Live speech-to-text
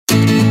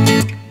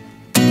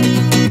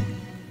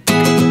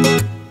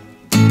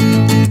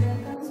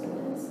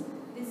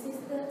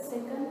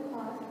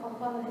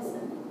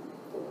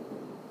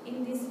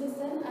In this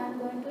lesson, I am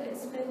going to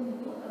explain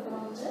you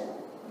about the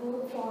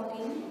group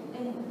 14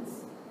 elements.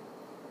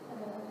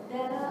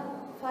 There are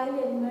 5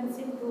 elements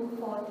in group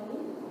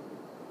 14: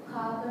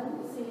 carbon,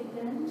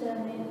 silicon,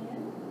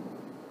 germanium,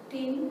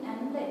 tin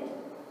and lead.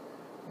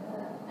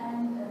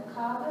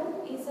 Carbon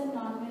is a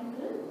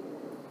non-metal,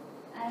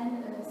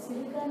 and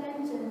silicon and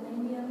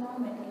germanium are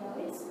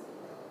metalloids,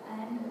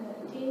 and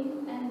tin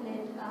and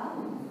lead are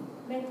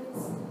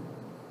metals.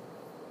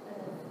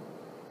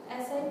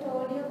 As I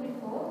told you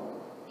before,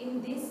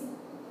 in this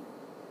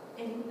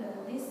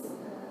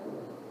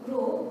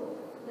group,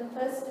 the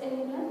first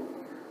element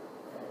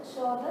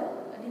show the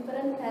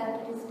different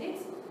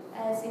characteristics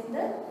as in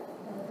the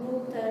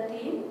group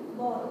 13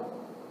 boron.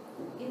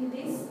 In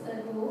this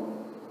group,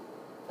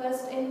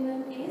 first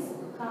element is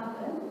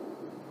carbon,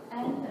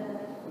 and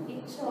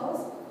it shows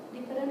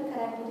different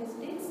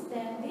characteristics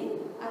than the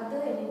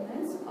other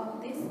elements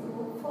of this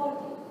group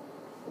 14.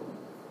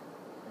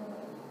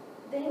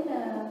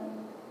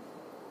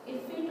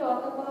 If we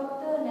talk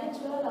about the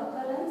natural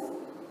occurrence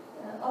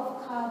of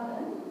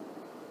carbon,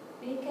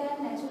 we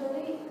can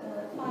naturally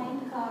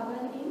find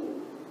carbon in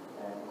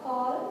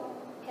coal,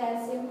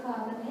 calcium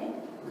carbonate,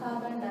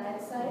 carbon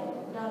dioxide,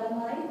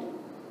 dolomite,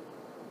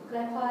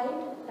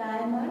 graphite,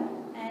 diamond,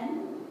 and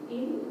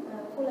in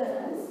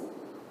fullerenes.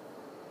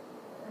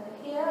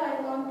 Here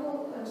I want to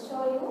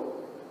show you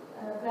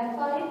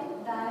graphite,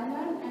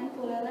 diamond, and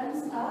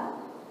fullerenes are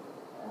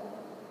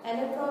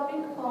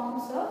allotropic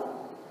forms of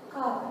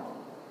carbon.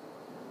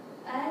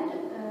 And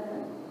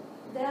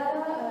there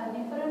are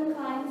different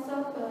kinds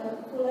of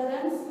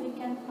fullerenes we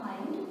can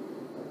find,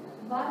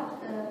 but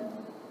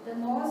the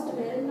most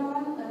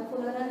well-known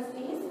fullerenes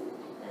is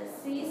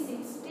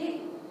C60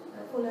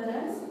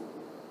 fullerenes.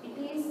 It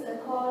is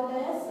called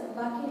as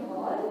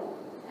buckyball,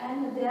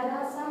 and there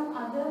are some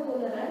other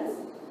fullerenes.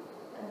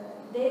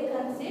 They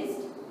consist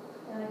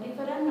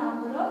different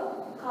number of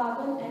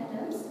carbon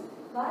atoms,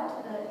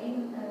 but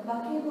in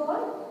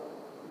buckyball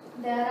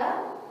there are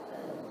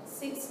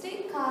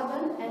 60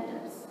 carbon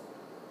atoms.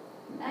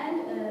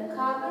 And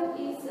carbon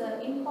is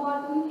an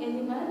important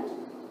element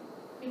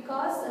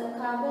because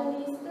carbon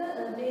is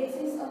the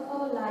basis of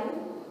our life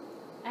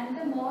and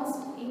the most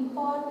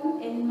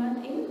important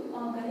element in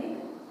organic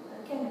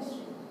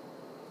chemistry.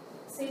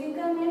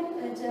 Silicon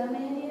and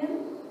germanium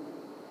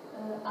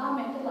are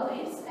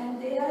metalloids,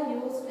 and they are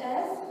used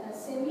as a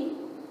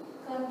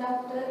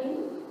semiconductor in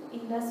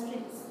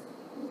industries.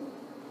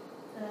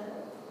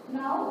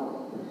 Now,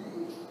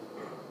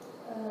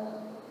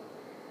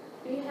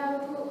 we have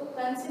to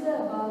consider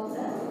about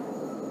the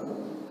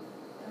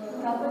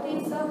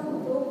properties of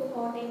group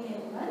 14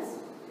 elements.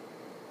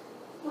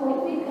 If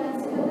we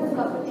consider the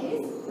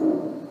properties,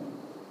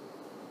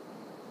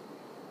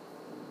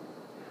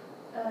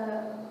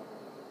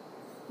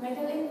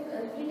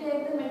 if we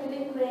take the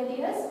metallic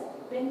radius,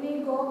 when we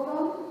go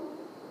from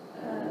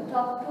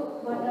top to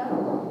bottom,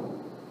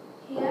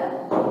 here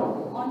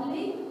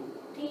only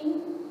tin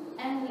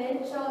and lead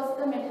shows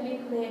the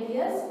metallic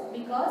radius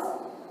because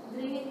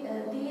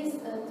these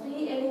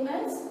three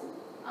elements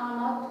are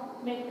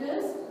not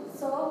metals,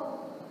 so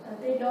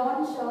they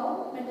don't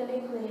show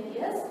metallic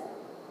radius.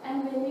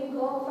 And when we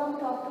go from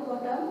top to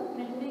bottom,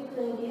 metallic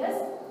radius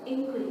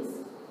increase.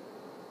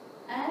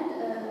 And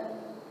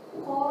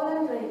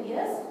covalent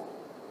radius,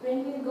 when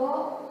we go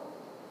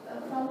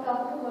from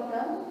top to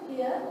bottom,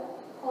 here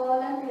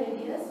covalent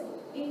radius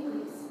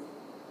increase.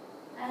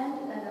 And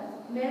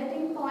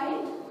melting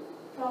point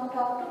from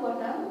top to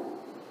bottom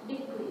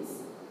decrease.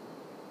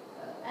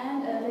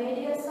 And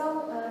radius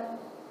of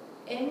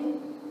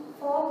N4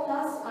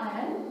 plus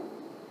ion,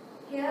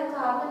 here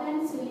carbon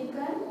and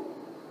silicon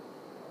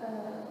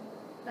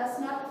does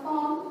not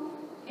form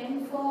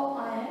N4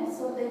 ion,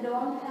 so they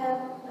don't have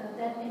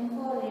that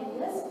N4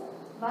 radius,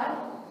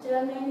 but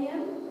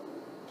germanium,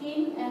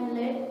 tin and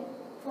lead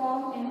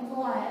form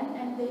N4 ion,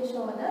 and they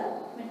show the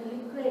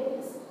metallic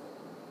radius.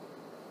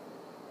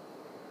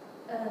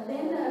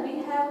 Then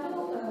we have to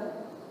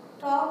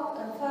talk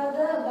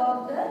further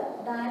about the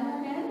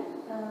diamond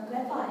and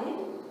graphite.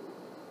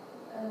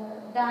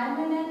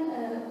 Diamond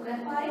and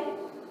graphite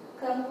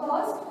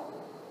compose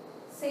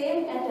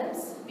same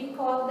atoms. We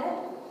call that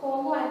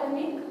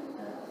homoatomic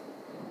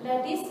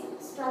lattice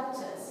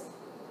structures.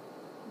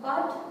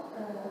 But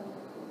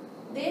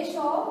they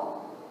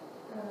show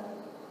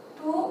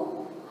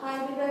two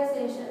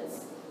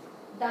hybridizations.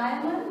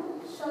 Diamond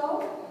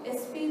show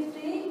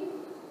sp3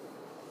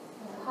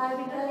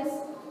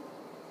 hybridized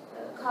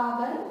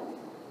carbon,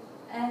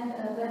 and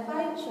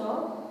graphite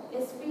show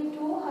sp2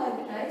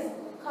 hybridized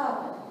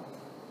carbon.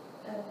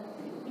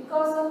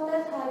 Because of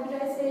that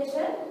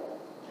hybridization,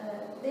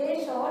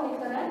 they show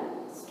different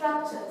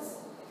structures.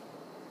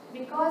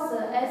 Because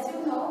as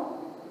you know,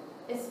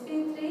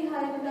 sp3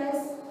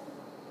 hybridized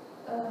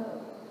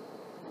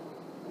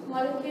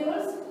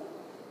molecules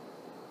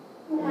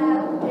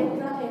have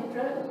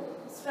tetrahedral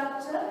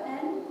structure,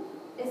 and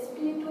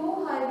sp2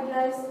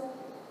 hybridized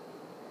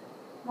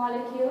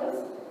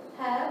molecules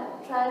have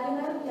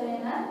trigonal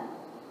planar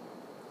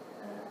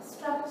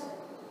structure.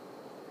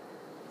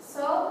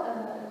 So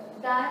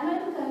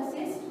diamond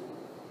consists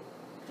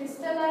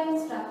crystalline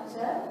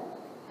structure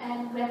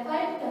and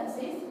graphite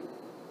consists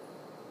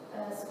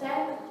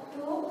stacked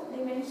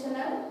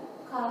two-dimensional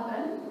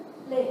carbon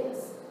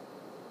layers.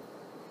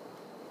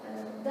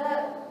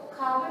 The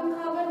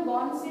carbon-carbon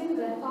bonds in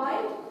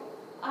graphite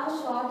are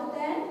shorter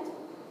than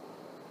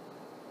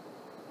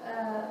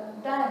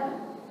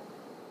diamond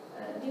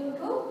due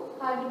to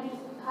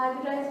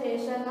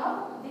hybridization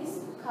of these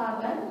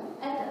carbon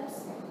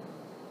atoms.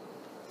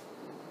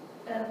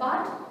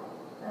 But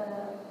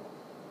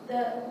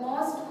the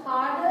most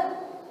harder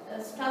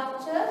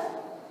structure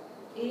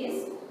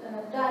is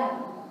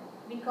diamond,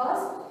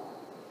 because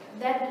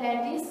that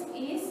lattice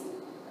is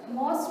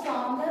more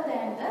stronger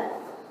than the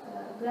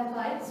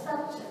graphite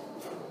structure.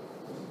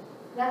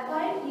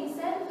 Graphite is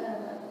an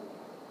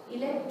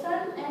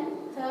electron and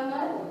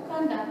thermal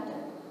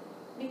conductor,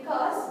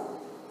 because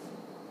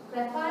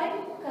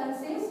graphite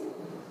consists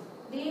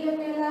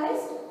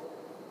delocalized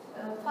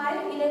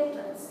 5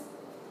 electrons,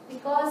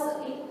 because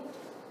it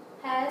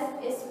has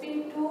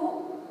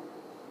sp2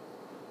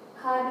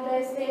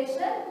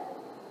 hybridization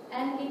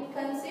and it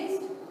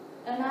consists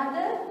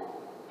another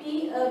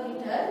p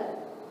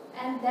orbital,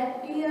 and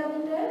that p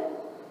orbital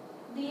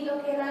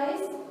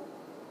delocalized,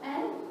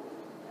 and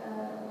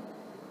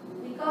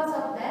because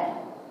of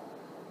that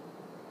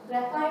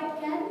graphite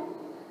can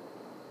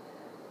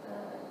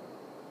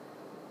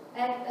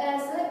act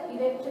as an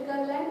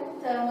electrical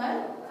and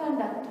thermal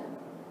conductor.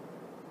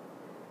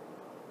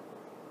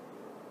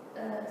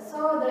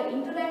 So the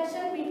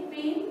interaction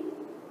between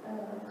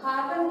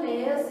carbon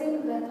layers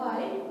in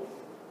graphite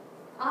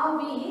are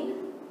weak,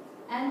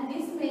 and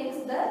this makes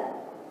the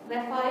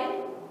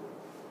graphite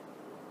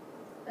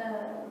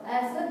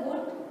as a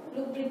good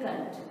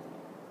lubricant.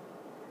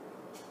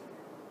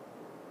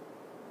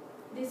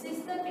 This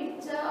is the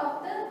picture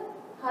of the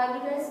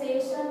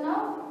hybridization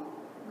of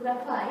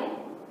graphite.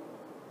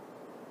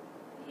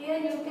 Here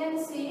you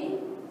can see,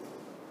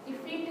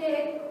 if we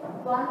take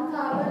one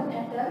carbon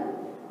atom,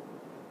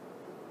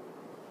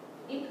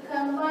 it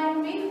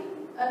combines with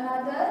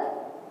another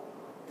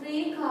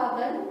 3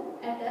 carbon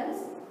atoms,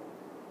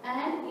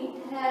 and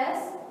it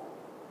has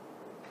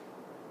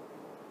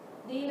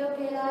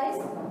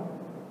delocalized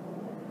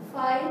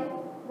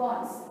 5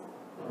 bonds.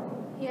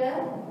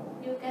 Here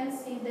you can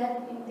see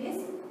that in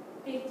this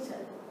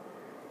picture.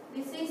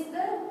 This is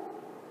the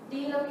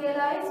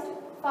delocalized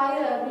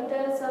 5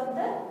 orbitals of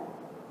the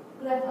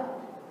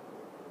graphite.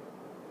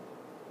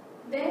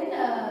 Then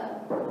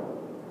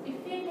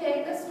if we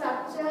take the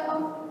structure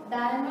of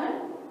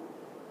diamond,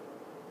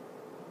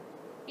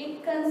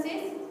 it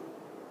consists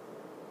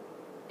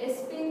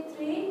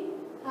sp3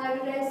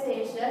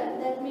 hybridization,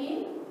 that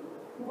means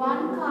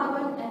 1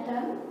 carbon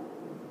atom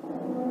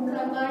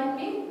combined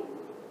with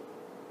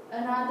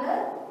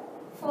another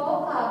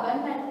 4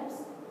 carbon atoms.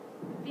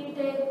 We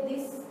take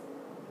this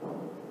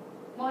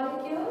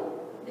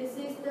molecule, this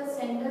is the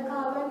center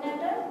carbon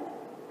atom,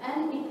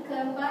 and it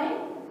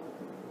combined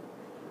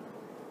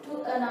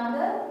to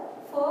another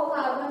 4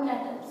 carbon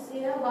atoms.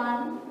 Here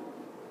 1,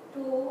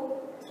 2,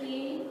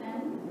 3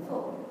 and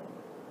 4.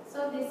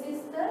 So this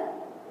is the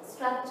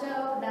structure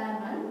of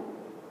diamond.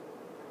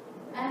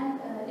 And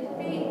if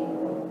we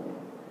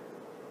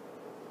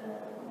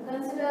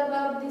consider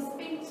about this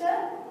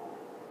picture,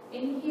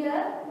 in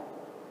here,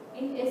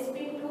 in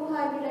sp2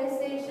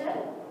 hybridization,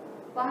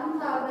 1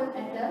 carbon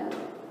atom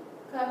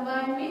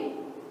combined with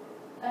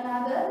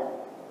another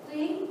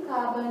 3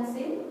 carbons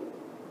in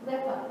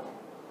graphite.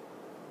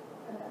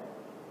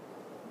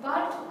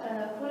 But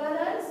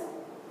fullerenes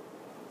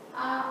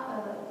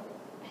are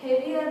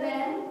heavier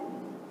than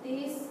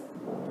these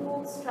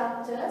 2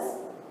 structures.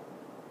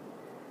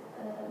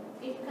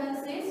 It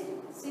consists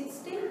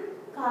 60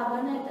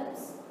 carbon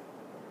atoms.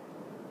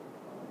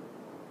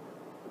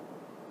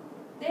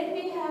 Then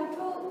we have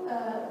to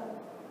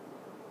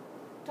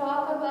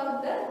talk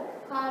about the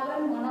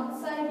carbon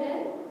monoxide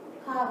and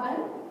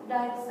carbon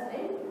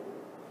dioxide.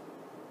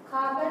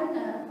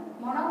 Carbon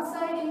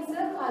monoxide is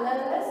a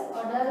colorless,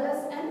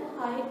 odorless and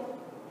high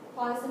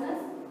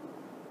poisonous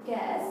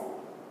gas,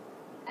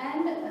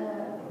 and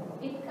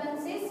it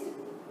consists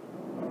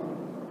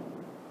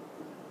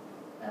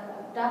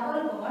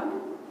double bond,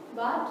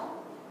 but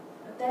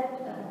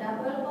that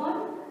double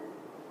bond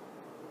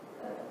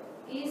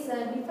is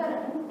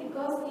different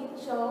because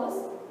it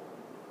shows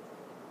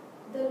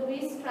the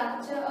Lewis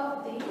structure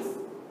of these,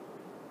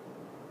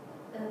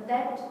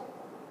 that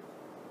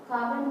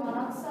carbon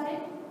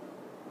monoxide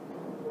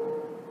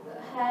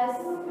has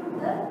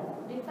the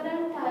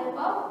different type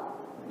of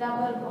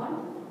double bond,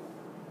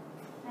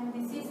 and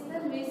this is the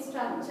Lewis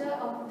structure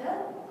of the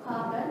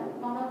carbon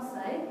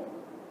monoxide,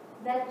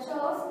 that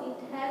shows it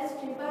has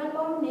triple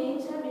bond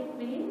nature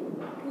between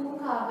 2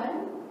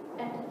 carbon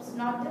atoms,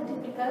 not the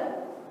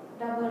typical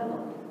double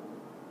bond.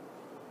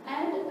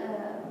 And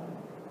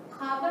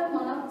carbon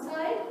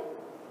monoxide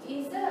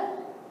is a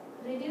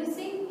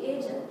reducing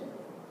agent,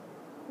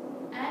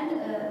 and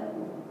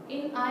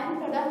in iron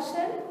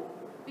production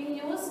we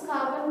use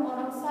carbon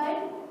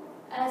monoxide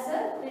as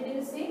a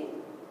reducing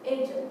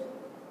agent.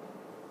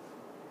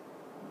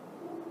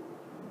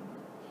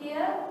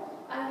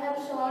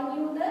 told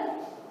you the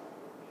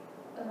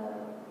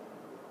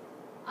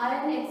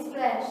ion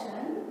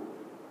extraction.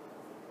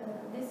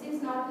 This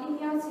is not in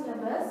your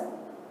syllabus.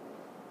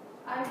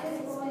 I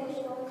just want to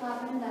show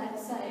carbon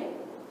dioxide.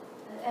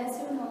 As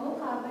you know,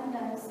 carbon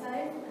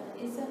dioxide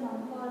is a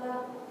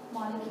non-polar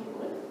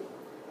molecule,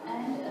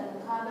 and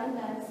carbon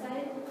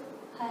dioxide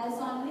has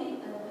only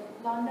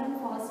London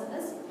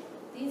forces.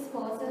 These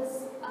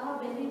forces are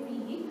very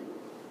weak.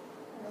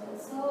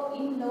 So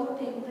in low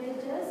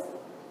temperatures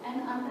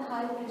and under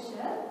high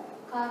pressure,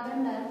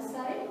 carbon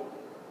dioxide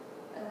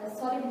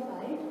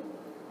solidified,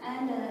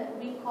 and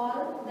we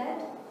call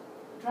that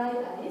dry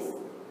ice.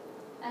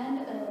 And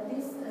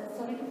this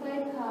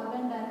solidified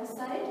carbon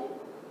dioxide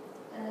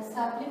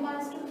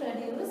sublimates to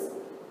produce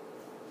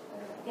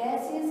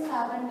gaseous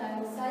carbon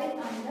dioxide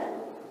under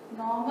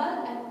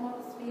normal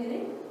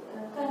atmospheric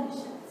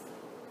conditions.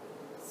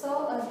 So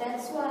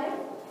that's why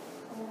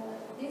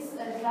this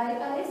dry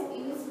ice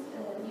is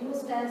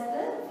used as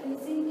the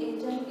freezing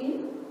agent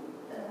in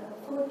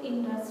food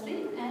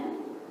industry and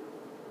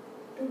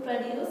to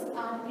produce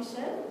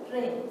artificial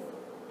rains.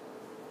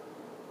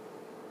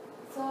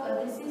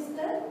 So this is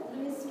the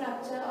Lewis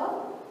structure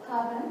of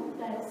carbon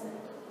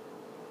dioxide.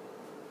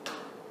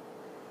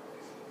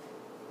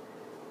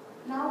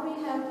 Now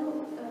we have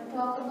to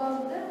talk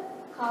about the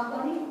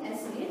carbonic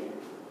acid.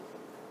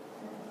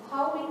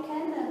 How we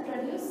can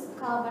produce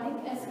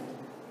carbonic acid.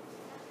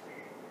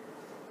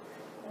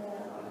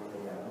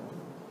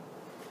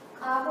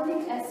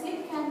 Carbonic acid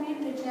can be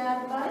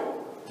prepared by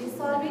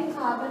dissolving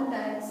carbon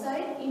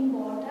dioxide in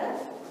water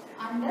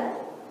under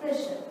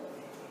pressure.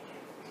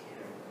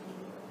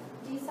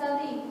 These are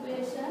the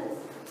equations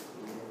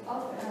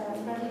of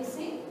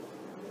producing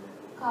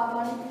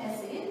carbonic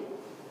acid,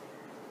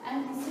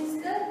 and this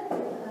is the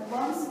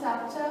bond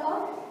structure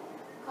of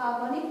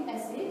carbonic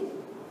acid.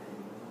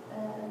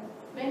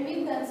 When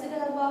we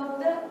consider about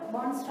the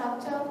bond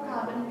structure of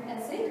carbonic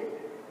acid,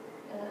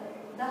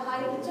 the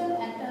hydrogen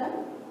atom,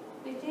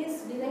 which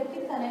is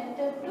directly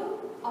connected to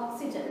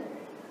oxygen.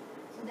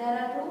 So there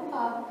are two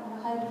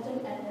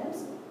hydrogen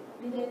atoms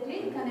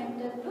directly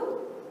connected to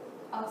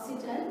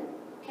oxygen,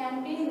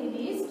 can be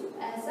released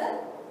as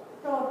a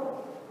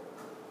proton.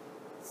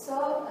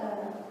 So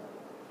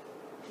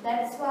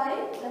that's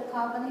why the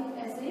carbonic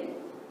acid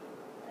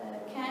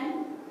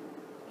can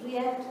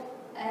react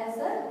as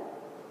a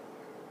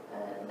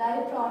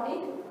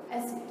diprotonic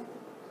acid.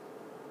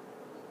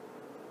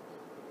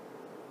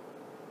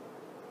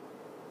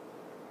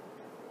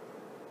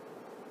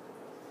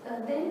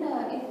 Then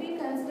if we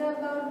consider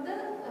about the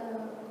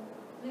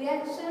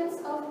reactions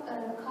of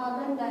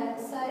carbon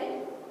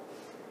dioxide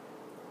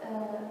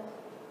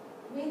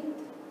with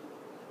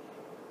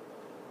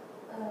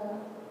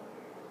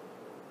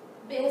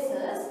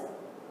bases,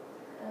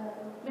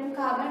 when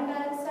carbon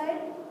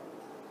dioxide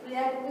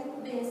react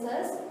with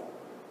bases,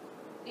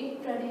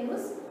 it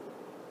produces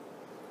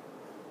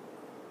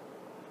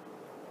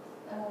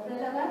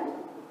relevant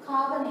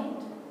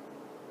carbonate,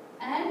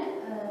 and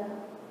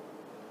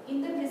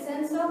in the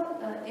presence of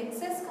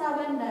excess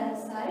carbon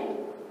dioxide,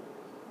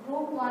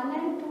 group 1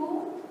 and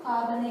 2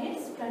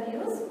 carbonates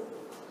produce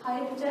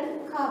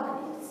hydrogen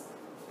carbonates.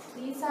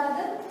 These are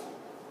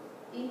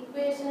the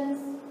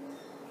equations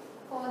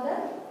for the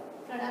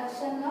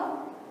production of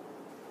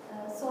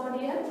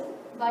sodium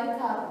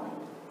bicarbonate.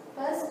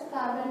 First,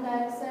 carbon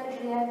dioxide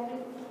react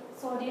with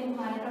sodium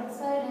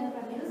hydroxide and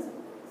produce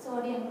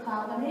sodium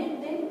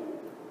carbonate. Then,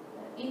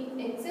 in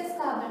excess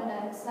carbon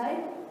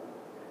dioxide,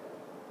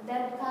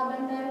 that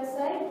carbon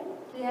dioxide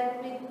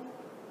react with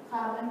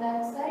carbon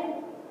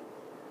dioxide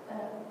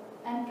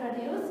and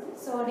produce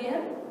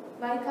sodium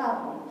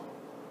bicarbonate.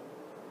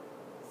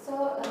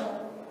 So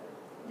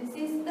this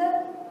is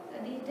the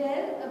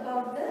detail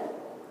about the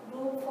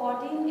group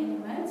 14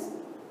 elements.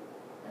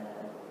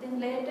 Then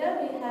later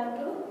we have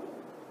to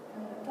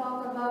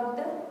talk about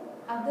the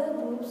other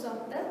groups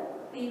of the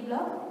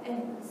PBlock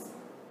elements.